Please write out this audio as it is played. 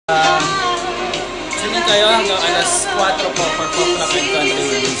kayo hanggang alas 4 po for Folk Rock and Country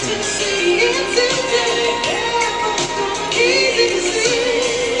Music.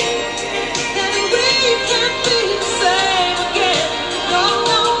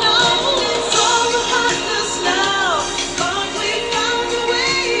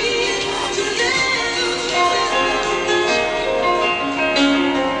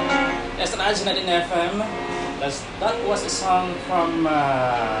 Natin FM. That was a song from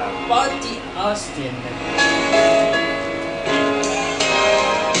Buddy Austin.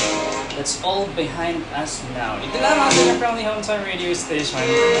 That's all behind us now. Ito lamang sa Friendly Hometown Radio Station.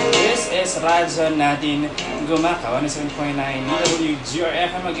 This is Radyo Natin, Gumaca, 107.9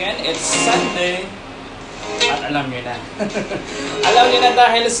 DWGR FM again. It's Sunday. At alam nyo na. Alam nyo na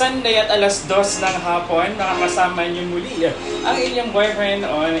dahil Sunday at alas 2 ng hapon, makakasama nyo muli ang inyong boyfriend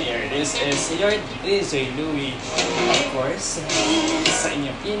on air. This is your DJ Louie, of course, sa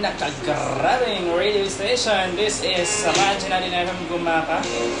inyong pinakagrabing radio station. This is Radyo Natin FM Gumaca.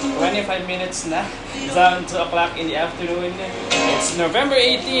 25 minutes na, down 2 o'clock in the afternoon. It's November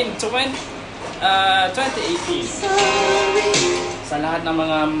 18, 2018. Sa lahat ng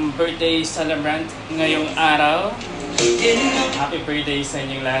mga birthday celebrant ngayong araw, happy birthday sa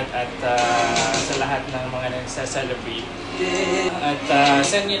inyong lahat at sa lahat ng mga nagsa-celebrate. At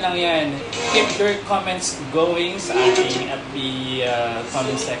send nyo lang yan. Keep your comments going sa ating FB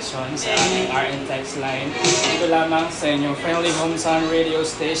comment section, sa ating RN text line. Ito lamang sa inyong Friendly Hometown Radio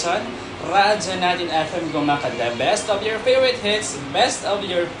Station, Radyo Natin FM Gumaca, the best of your favorite hits, best of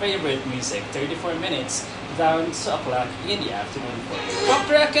your favorite music. 34 minutes. Down 2 o'clock in the afternoon for Pop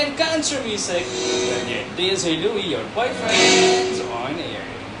Rock and Country Music. With your DJ Louie, your boyfriend, on air.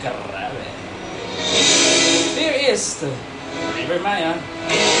 Grabe. There is River Maya.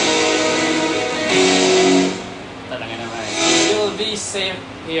 Talaga naman. You'll be safe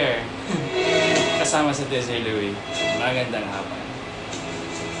here. Kasama sa DJ Louie. Magandang hapon.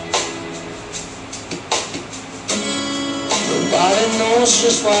 Nobody knows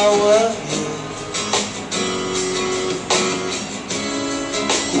just why we're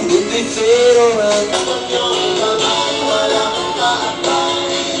would be fade around.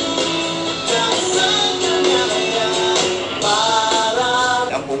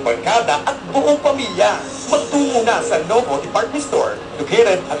 Ang buong barkada at buong pamilya magtungo na sa Novo Department Store.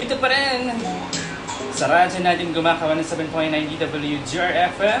 Located at ito pa rin sa Radyo Natin Gumaca, 107.9 DWGR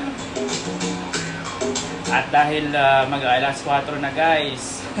FM. At dahil mag-alas 4 na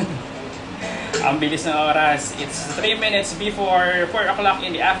guys, ang bilis ng oras. It's 3 minutes before 4 o'clock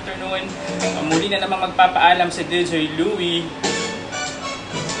in the afternoon. Muli na naman magpapaalam si DJ Louie.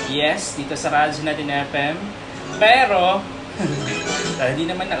 Yes, dito sa Radyo Natin FM. Pero, hindi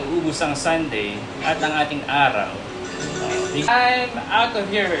naman nauubos ang Sunday at ang ating araw. I'm out of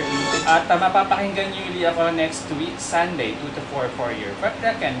here. At mapapakinggan nyo ulit ako next week, Sunday, 2 to 4 for your Pop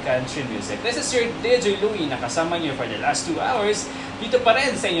Rock and Country Music. This is your DJ Louie, nakasama nyo for the last 2 hours. Dito pa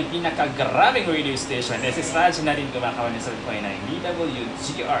rin sa inyong pinakagrabing radio station. This is Radyo Natin Gumaca, 107.9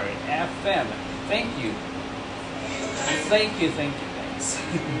 DWGR FM. Thank you. Thank you guys.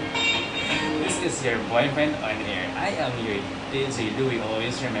 This is your boyfriend on air. I am your DJ Louie.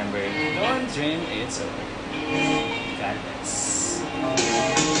 Always remember, don't dream it's over. God bless.